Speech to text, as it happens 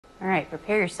All right,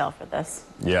 prepare yourself for this.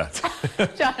 Yeah.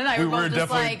 John and I were we both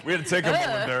just like, we had to take a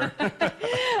moment there. All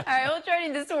right, well,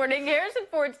 trending this morning, Harrison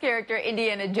Ford's character,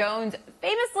 Indiana Jones,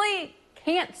 famously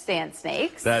can't stand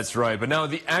snakes. That's right. But now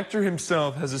the actor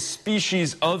himself has a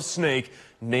species of snake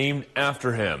named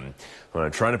after him.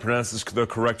 I'm trying to pronounce this the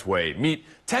correct way. Meet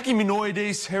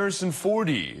Tachyminoides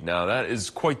harrisonfordi. Now, that is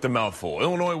quite the mouthful.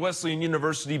 Illinois Wesleyan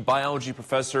University biology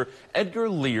professor Edgar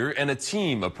Lear and a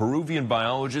team of Peruvian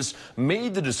biologists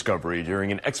made the discovery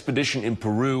during an expedition in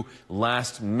Peru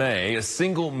last May. A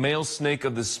single male snake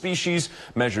of the species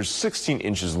measures 16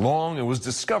 inches long and was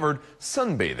discovered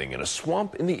sunbathing in a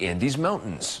swamp in the Andes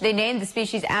Mountains. They named the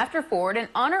species after Ford in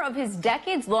honor of his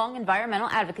decades-long environmental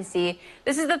advocacy.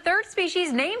 This is the third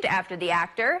species named after the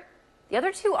actor. The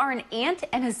other two are an ant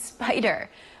and a spider.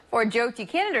 Ford joked, "You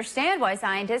can't understand why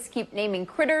scientists keep naming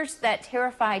critters that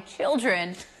terrify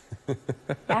children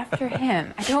after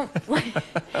him." I don't believe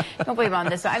him on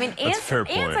this one. I mean, ants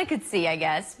I could see, I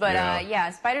guess. But yeah,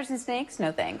 spiders and snakes,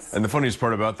 no thanks. And the funniest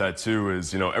part about that, too,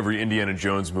 is, you know, every Indiana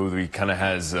Jones movie kind of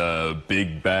has a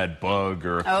big bad bug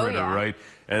or a critter, right?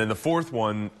 And in the fourth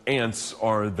one, ants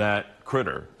are that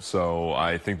critter. So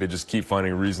I think they just keep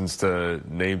finding reasons to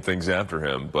name things after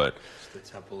him. But the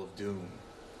Temple of Doom.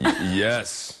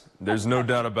 Yes, there's no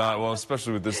doubt about it. Well,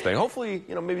 especially with this thing. Hopefully,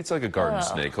 you know, maybe it's like a garden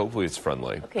snake. Hopefully it's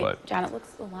friendly. Okay, but John, it looks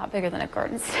a lot bigger than a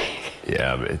garden snake.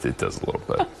 yeah, it does a little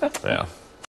bit. Yeah.